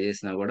వాల్యూ ట్రై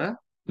చేసినా కూడా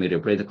మీరు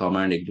ఎప్పుడైతే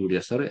కమాండ్ ఎగ్జిక్యూట్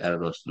చేస్తారో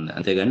ఎర్రర్ వస్తుంది,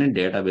 అంతేగాని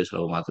డేటాబేస్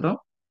లో మాత్రం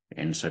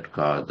ఇన్సర్ట్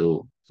కాదు.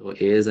 సో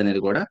ఏజ్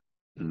అనేది కూడా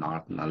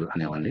నాట్ నల్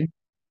అనేవ్వండి.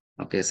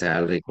 ఓకే,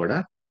 శాలరీ కూడా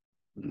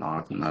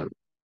నాట్ నల్,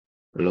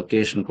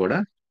 లొకేషన్ కూడా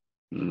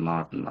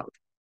నాట్ నల్.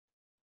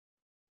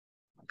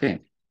 ఓకే,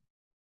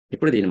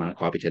 ఇప్పుడు దీన్ని మనం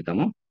కాపీ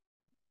చేద్దాము.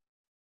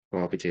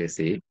 కాపీ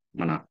చేసి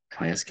మన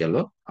MySQL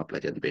లో అప్లై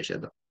చేద్దాం, పేస్ట్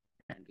చేద్దాం.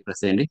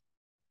 ప్రెస్ చేయండి.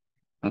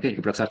 ఓకే,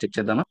 ఇప్పుడు ఒకసారి చెక్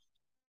చేద్దామా,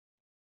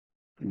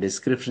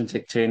 డిస్క్రిప్షన్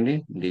చెక్ చేయండి,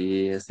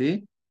 డిఎస్సి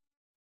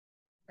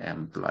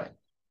ఎంప్లాయ్.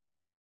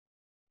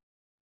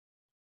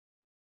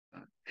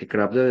 ఇక్కడ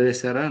అబ్జర్వ్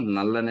చేశారా,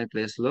 నల్ అనే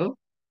ప్లేస్ లో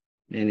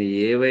నేను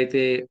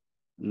ఏవైతే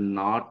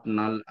నాట్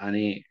నల్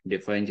అని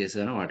డిఫైన్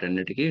చేశానో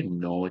వాటన్నిటికీ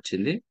నో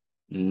వచ్చింది.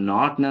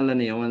 నాట్ నల్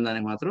అని ఏమైంది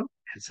దానికి మాత్రం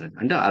yes అని,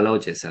 అంటే అలౌ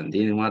చేశాను.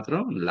 దీనికి మాత్రం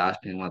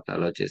లాస్ట్ నేమ్ మాత్రం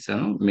అలౌ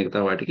చేశాను, మిగతా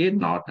వాటికి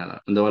నాట్ నల్,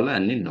 అందువల్ల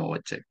అన్ని నో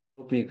వచ్చాయి.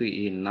 మీకు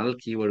ఈ నల్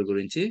కీవర్డ్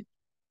గురించి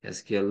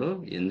SQL లో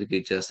ఎందుకు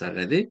ఇచ్చేస్తారు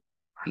అనేది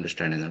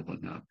అండర్స్టాండింగ్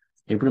అనుకుంటున్నాను.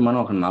 ఇప్పుడు మనం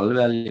ఒక నల్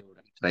వాల్యూ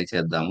ట్రై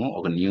చేద్దాము,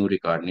 ఒక న్యూ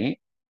రికార్డ్ ని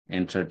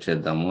ఇన్సర్ట్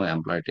చేద్దాము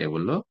ఎంప్లాయ్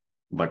టేబుల్లో.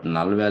 బట్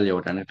నల్ వాల్యూ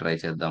ఇవ్వడానికి ట్రై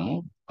చేద్దాము.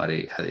 మరి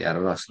అది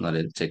ఎర్రర్ వస్తుందో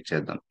లేదో చెక్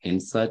చేద్దాం.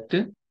 ఇన్సర్ట్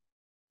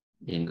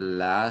ఇన్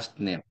లాస్ట్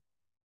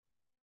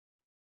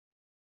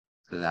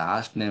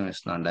నేమ్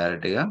ఇస్తున్నాం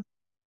డైరెక్ట్ గా.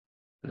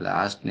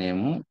 Last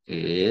name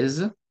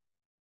age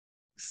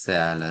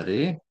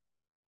salary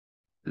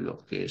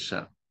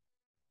location.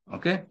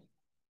 Okay,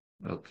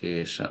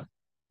 location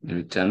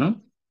ఇచ్చాను.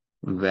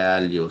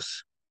 వాల్యూస్.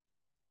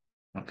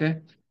 ఓకే,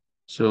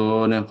 సో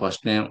నేను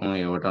ఫస్ట్ నేమ్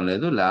ఇవ్వటం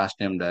లేదు, లాస్ట్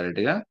నేమ్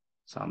డైరెక్ట్ గా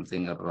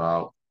సంథింగ్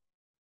రావ్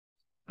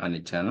అని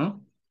ఇచ్చాను.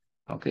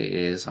 Okay,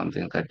 A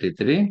something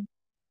 33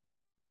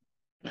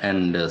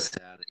 and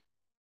salary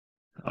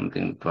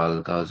something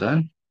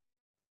 12,000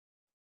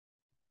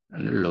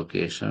 and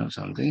location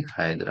something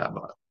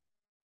Hyderabad.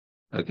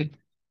 Okay,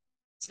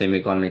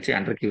 semicolon ఇచ్చి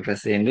ఎంటర్ కీ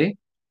ప్రెస్ చేయండి.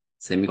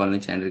 సెమీకాలన్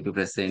నుంచి ఎంటర్ కీ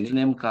ప్రెస్ చేయండి.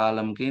 నేమ్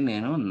కాలమ్ కి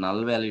నేను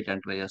నల్ వాల్యూ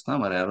ఎంటర్ చేస్తాను.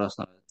 మరి ఎవరు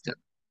వస్తున్నారు?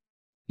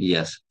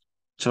 ఎస్,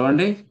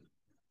 చూడండి,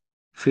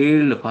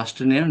 field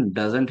first name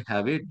doesn't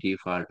have a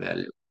default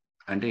value.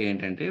 అంటే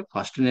ఏంటంటే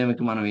ఫస్ట్ నేమ్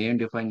కి మనం ఏం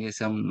డిఫైన్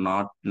చేసాం?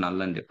 నాట్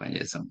నల్ అని డిఫైన్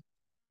చేసాం.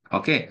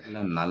 ఓకే,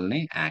 ఇలా నల్ ని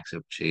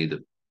యాక్సెప్ట్ చేయదు.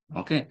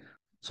 ఓకే,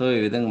 సో ఈ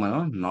విధంగా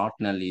మనం నాట్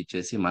నల్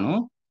ఇచ్చేసి మనం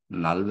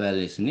నల్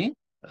వాల్యూస్ ని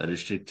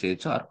రిస్ట్రిక్ట్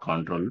చేయొచ్చు ఆర్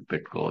కంట్రోల్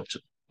పెట్టుకోవచ్చు.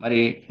 మరి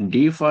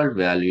డిఫాల్ట్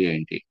వాల్యూ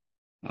ఏంటి?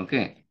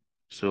 ఓకే,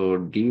 సో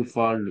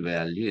డిఫాల్ట్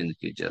వాల్యూ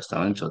ఎందుకు యూజ్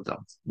చేస్తామని చూద్దాం.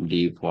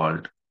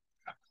 డిఫాల్ట్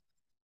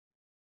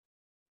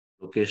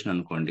లొకేషన్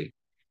అనుకోండి.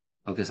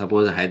 ఓకే,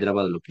 సపోజ్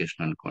హైదరాబాద్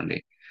లొకేషన్ అనుకోండి.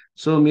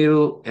 సో మీరు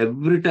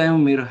ఎవ్రీ టైం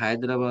మీరు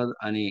హైదరాబాద్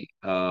అని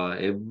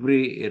ఎవ్రీ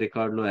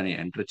రికార్డులో అని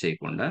ఎంటర్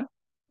చేయకుండా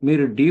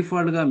మీరు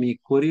డిఫాల్ట్ గా మీ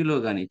క్వరీలో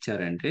కానీ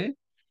ఇచ్చారంటే,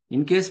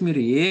 ఇన్ కేస్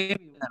మీరు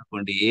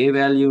అనుకోండి ఏ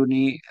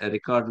వాల్యూని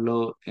రికార్డులో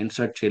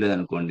ఇన్సర్ట్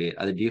చేయలేదనుకోండి,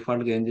 అది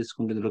డిఫాల్ట్ గా ఏం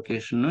తీసుకుంటుంది?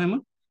 లొకేషన్ ఏమో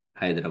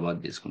హైదరాబాద్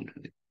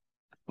తీసుకుంటుంది.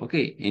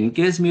 ఓకే, ఇన్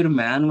కేస్ మీరు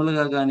మాన్యువల్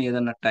గా కానీ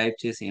ఏదన్నా టైప్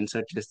చేసి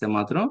ఇన్సర్ట్ చేస్తే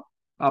మాత్రం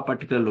ఆ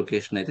పర్టికులర్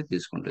లొకేషన్ అయితే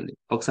తీసుకుంటుంది.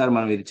 ఒకసారి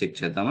మనం ఇది చెక్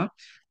చేద్దామా?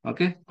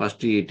 ఓకే,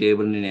 ఫస్ట్ ఈ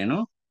టేబుల్ ని నేను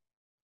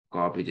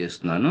కాపీ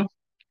చేస్తున్నాను.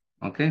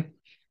 ఓకే,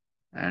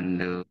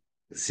 అండ్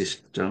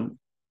సిస్టమ్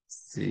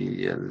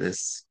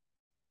సిఎల్ఎస్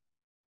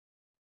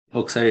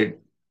ఒకసారి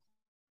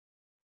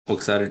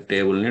ఒకసారి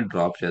టేబుల్ ని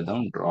డ్రాప్ చేద్దాం.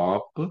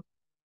 Drop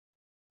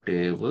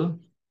table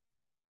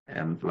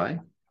employee.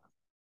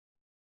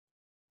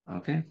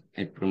 ఓకే,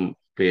 ఇప్పుడు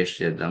పేస్ట్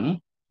చేద్దాము.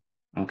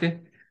 ఓకే,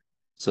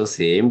 సో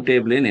సేమ్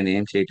టేబుల్ నేను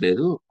ఏం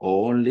చేయట్లేదు,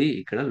 ఓన్లీ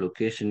ఇక్కడ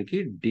లొకేషన్ కి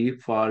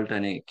డిఫాల్ట్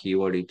అనే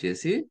కీవర్డ్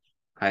ఇచ్చేసి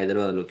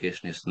హైదరాబాద్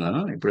లొకేషన్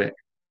ఇస్తున్నాను. ఇప్పుడే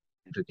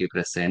ఎంటర్ కీ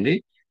ప్రెస్ చేయండి.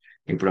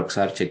 ఇప్పుడు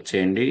ఒకసారి చెక్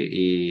చేయండి,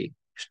 ఈ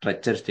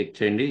స్ట్రక్చర్ చెక్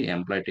చేయండి.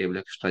 ఎంప్లాయ్ టేబుల్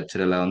యొక్క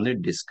స్ట్రక్చర్ ఎలా ఉంది?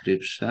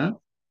 డిస్క్రిప్షన్.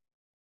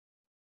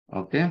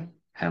 Okay,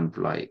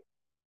 employee.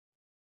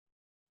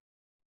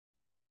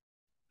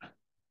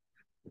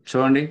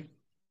 చూడండి,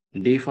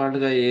 డిఫాల్ట్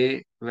గా ఏ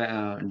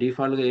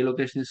డిఫాల్ట్ గా ఏ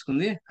లొకేషన్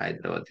తీసుకుంది?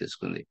 హైదరాబాద్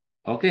తీసుకుంది.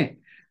 ఓకే,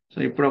 సో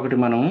ఇప్పుడు ఒకటి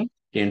మనం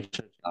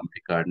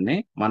రికార్డ్ ని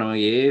మనం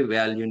ఏ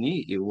వాల్యూని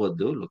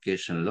ఇవ్వద్దు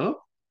లొకేషన్ లో.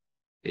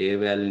 ఏ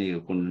వాల్యూని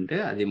ఇవ్వకుంటే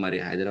అది మరి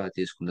హైదరాబాద్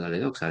తీసుకుంటుందా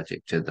లేదో ఒకసారి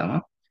చెక్ చేద్దామా?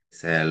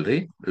 శాలరీ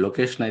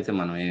లొకేషన్ అయితే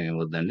మనం ఏమి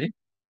ఇవ్వద్దండి.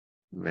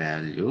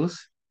 Values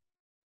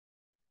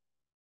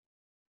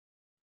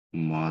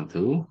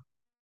Madhu,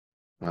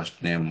 first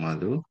name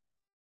Madhu,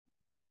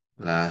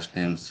 last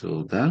name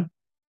soothen.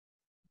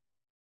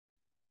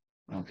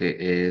 Okay,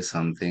 ఏ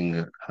something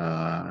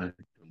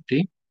 20,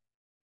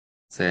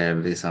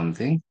 salary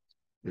something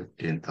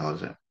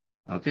 15,000.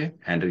 Okay,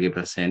 enter key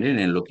press చేయండి.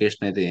 నేను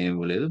లొకేషన్ అయితే ఏమి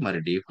ఇవ్వలేదు, మరి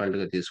డిఫాల్ట్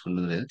గా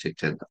తీసుకుంటుందో లేదో చెక్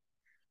చేద్దాం.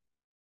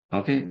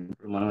 ఓకే,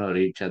 ఇప్పుడు మనం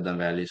రీడ్ చేద్దాం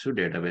వాల్యూస్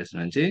డేటాబేస్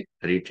నుంచి.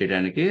 రీడ్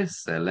చేయడానికి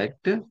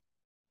సెలెక్ట్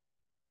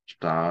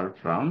స్టార్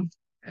ఫ్రమ్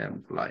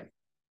ఎంప్లాయ్.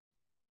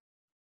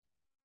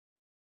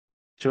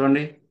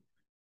 చూడండి,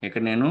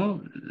 ఇక్కడ నేను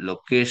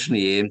లొకేషన్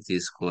ఏం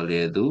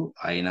తీసుకోలేదు,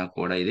 అయినా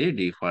కూడా ఇది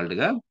డిఫాల్ట్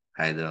గా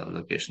హైదరాబాద్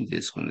లొకేషన్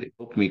తీసుకుంది.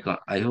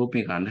 ఐ హోప్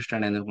మీకు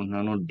అండర్స్టాండ్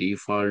అనుకుంటున్నాను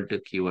డిఫాల్ట్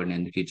కీవర్డ్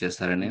ఎందుకు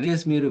ఇచ్చేస్తారని.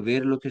 కేసు మీరు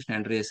వేరే లొకేషన్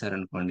ఎంటర్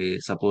చేశారనుకోండి,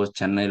 సపోజ్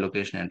చెన్నై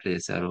లొకేషన్ ఎంటర్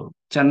చేశారు,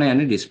 చెన్నై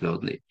అని డిస్ప్లే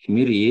అవుతుంది.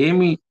 మీరు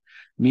ఏమి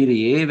మీరు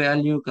ఏ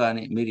వాల్యూ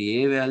కానీ మీరు ఏ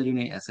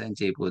వాల్యూని అసైన్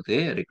చేయకపోతే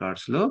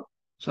రికార్డ్స్ లో,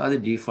 సో అది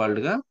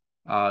డిఫాల్ట్ గా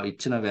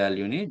ఇచ్చిన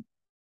వాల్యూని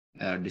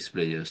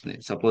డిస్ప్లే చేస్తుంది.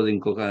 సపోజ్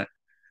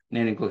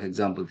నేను ఇంకొక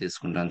ఎగ్జాంపుల్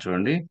తీసుకుంటాను.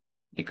 చూడండి,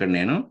 ఇక్కడ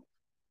నేను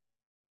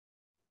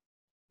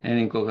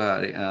ఇంకొక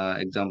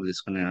ఎగ్జాంపుల్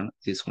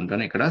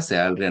తీసుకుంటాను. ఇక్కడ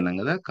శాలరీ అన్నాం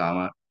కదా,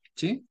 కామా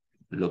ఇచ్చి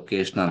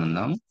లొకేషన్ అని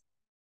అందాం.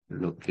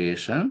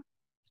 లొకేషన్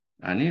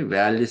అని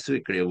వాల్యూస్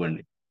ఇక్కడ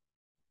ఇవ్వండి,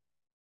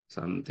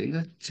 సంథింగ్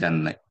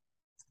చెన్నై.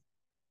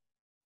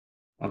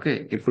 ఓకే,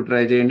 ఇప్పుడు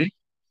ట్రై చేయండి.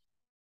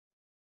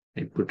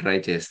 ఇప్పుడు ట్రై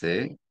చేస్తే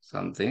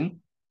సంథింగ్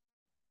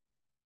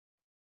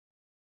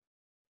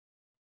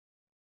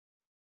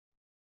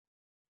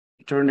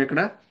చూడండి,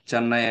 ఇక్కడ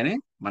చెన్నై అని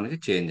మనకి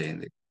చేంజ్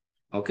అయింది.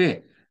 ఓకే,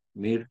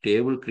 మీరు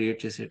టేబుల్ క్రియేట్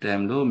చేసే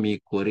టైంలో మీ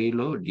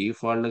క్వరీలో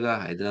డిఫాల్ట్ గా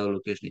హైదరాబాద్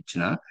లొకేషన్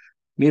ఇచ్చిన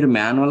మీరు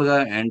మాన్యువల్ గా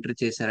ఎంటర్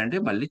చేశారంటే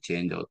మళ్ళీ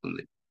చేంజ్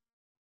అవుతుంది.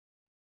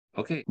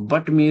 ఓకే,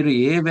 బట్ మీరు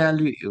ఏ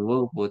వాల్యూ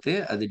ఇవ్వకపోతే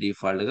అది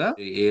డిఫాల్ట్ గా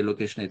ఏ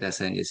లొకేషన్ అయితే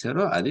అసైన్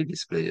చేశారో అది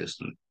డిస్ప్లే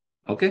చేస్తుంది.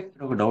 ఓకే,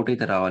 ఒక డౌట్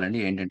అయితే రావాలండి.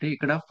 ఏంటంటే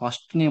ఇక్కడ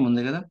ఫస్ట్ నేమ్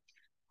ఉంది కదా,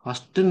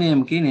 ఫస్ట్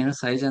నేమ్ కి నేను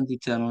సైజ్ ఎంత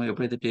ఇచ్చాను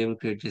ఎప్పుడైతే టేబుల్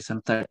క్రియేట్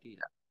చేశాను 30.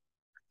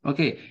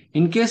 ఓకే.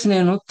 ఇన్ కేస్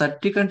నేను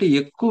 30 కంటే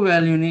ఎక్కువ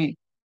వాల్యూని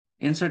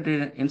ఇన్సర్ట్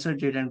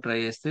చేయడానికి ట్రై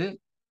చేస్తే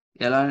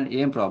ఎలా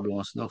ఏం ప్రాబ్లం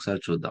వస్తుందో ఒకసారి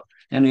చూద్దాం.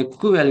 నేను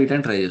ఎక్కువ వాల్యూ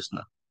ఇవ్వడానికి ట్రై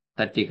చేస్తున్నా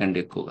 30 కంటే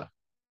ఎక్కువగా.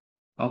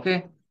 Okay.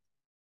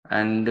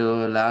 And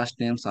last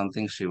name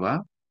something Shiva,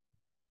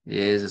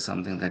 age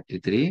something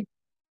 33,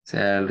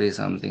 salary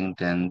something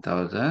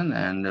 10,000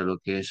 and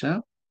location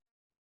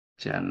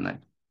Chennai.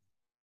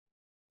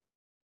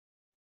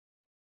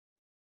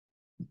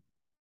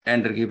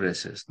 Enter కి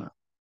ప్రెస్ చేస్తున్నా.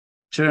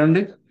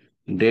 చూడండి,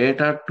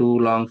 data two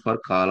long for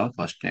column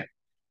first name.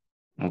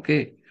 Okay.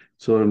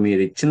 So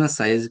మీరు ఇచ్చిన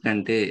సైజ్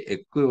కంటే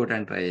ఎక్కువ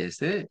ఇవ్వడానికి ట్రై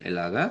చేస్తే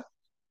ఇలాగా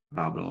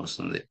ప్రాబ్లం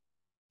వస్తుంది.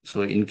 సో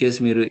ఇన్ కేస్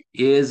మీరు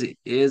ఏజ్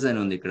ఏజ్ అని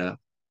ఉంది ఇక్కడ.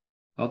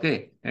 ఓకే.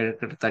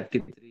 ఇక్కడ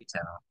 33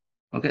 ఇచ్చాను.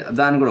 ఓకే,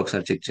 దాన్ని కూడా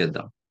ఒకసారి చెక్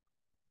చేద్దాం.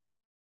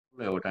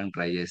 ఇవ్వడానికి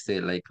ట్రై చేస్తే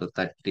like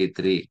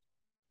 33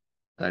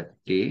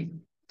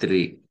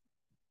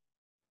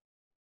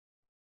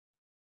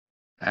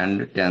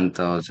 and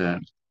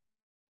 10,000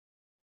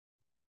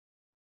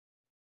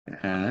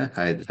 and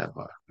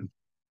Hyderabad,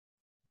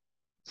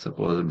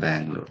 suppose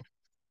Bengaluru.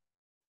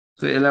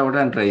 So ఇలా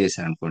ఇవ్వడానికి ట్రై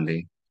చేశాను అనుకోండి.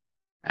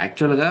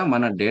 యాక్చువల్గా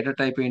మన డేటా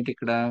టైప్ ఏంటి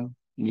ఇక్కడ?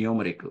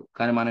 న్యూమరిక్.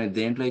 కానీ మనం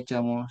దేంట్లో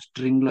ఇచ్చాము?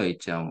 స్ట్రింగ్ లో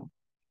ఇచ్చాము.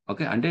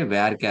 ఓకే, అంటే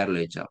వేర్ క్యార్ లో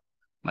ఇచ్చాము.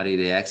 మరి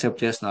ఇది యాక్సెప్ట్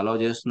చేస్తుంది, అలౌ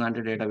చేస్తుంది అంటే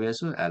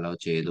డేటాబేస్ అలౌ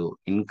చేయదు.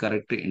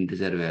 Incorrect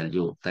integer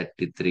value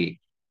 33.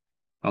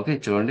 ఓకే,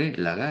 చూడండి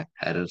ఇలాగా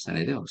ఎర్రర్స్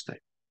అనేది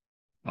వస్తాయి.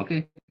 ఓకే.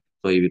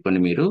 సో ఇవి కొన్ని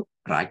మీరు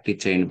ప్రాక్టీస్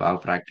చేయండి, బాగా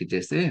ప్రాక్టీస్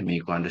చేస్తే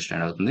మీకు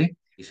అండర్స్టాండ్ అవుతుంది.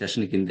 ఈ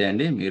సెషన్ కిందే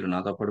అండి, మీరు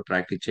నాతో పాటు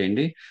ప్రాక్టీస్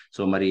చేయండి.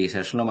 సో మరి ఈ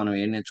సెషన్ లో మనం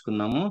ఏం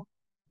నేర్చుకున్నాము?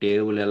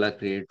 టేబుల్ ఎలా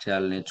క్రియేట్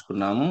చేయాలి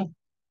నేర్చుకున్నాము.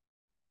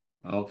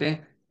 ఓకే.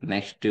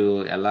 నెక్స్ట్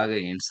ఎలాగ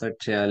ఇన్సర్ట్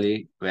చేయాలి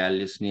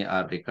వాల్యూస్ ని ఆ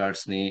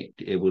రికార్డ్స్ ని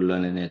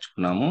టేబుల్లోనే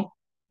నేర్చుకున్నాము.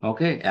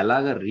 ఓకే.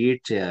 ఎలాగ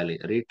రీడ్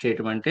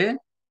చేయటం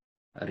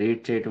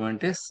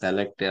అంటే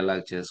సెలెక్ట్ ఎలా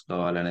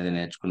చేసుకోవాలి అనేది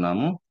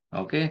నేర్చుకున్నాము.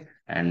 ఓకే.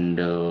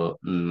 అండ్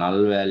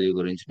నల్ వాల్యూ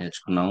గురించి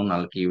నేర్చుకున్నాము.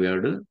 నల్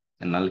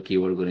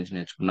కీవర్డ్ గురించి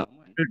నేర్చుకున్నాము.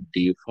 అండ్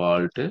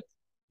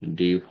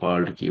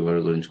డిఫాల్ట్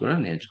కీవర్డ్ గురించి కూడా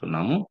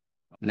నేర్చుకున్నాము.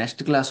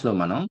 నెక్స్ట్ క్లాస్ లో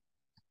మనం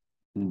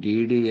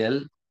డిడిఎల్,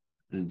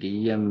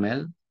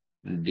 డిఎంఎల్,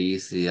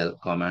 డిసిఎల్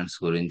కమాండ్స్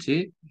గురించి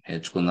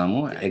నేర్చుకుందాము.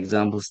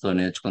 ఎగ్జాంపుల్స్ తో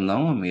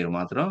నేర్చుకుందాము. మీరు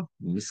మాత్రం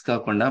మిస్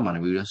కాకుండా మన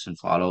వీడియోస్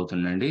ఫాలో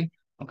అవుతుండండి.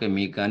 ఓకే.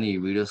 మీకు కానీ ఈ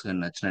వీడియోస్ కానీ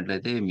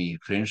నచ్చినట్లయితే మీ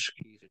ఫ్రెండ్స్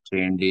కి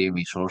చేయండి,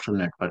 మీ సోషల్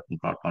నెట్వర్కింగ్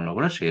ప్లాట్ఫామ్ లో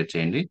కూడా షేర్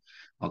చేయండి.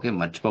 ఓకే.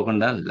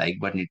 మర్చిపోకుండా లైక్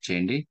బటన్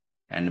ఇచ్చేయండి.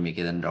 అండ్ మీకు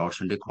ఏదైనా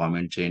డౌట్స్ ఉంటే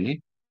కామెంట్ చేయండి.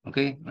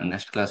 ఓకే.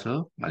 నెక్స్ట్ క్లాస్ లో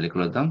మళ్ళీ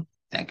కలుద్దాం.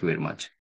 Thank you very much.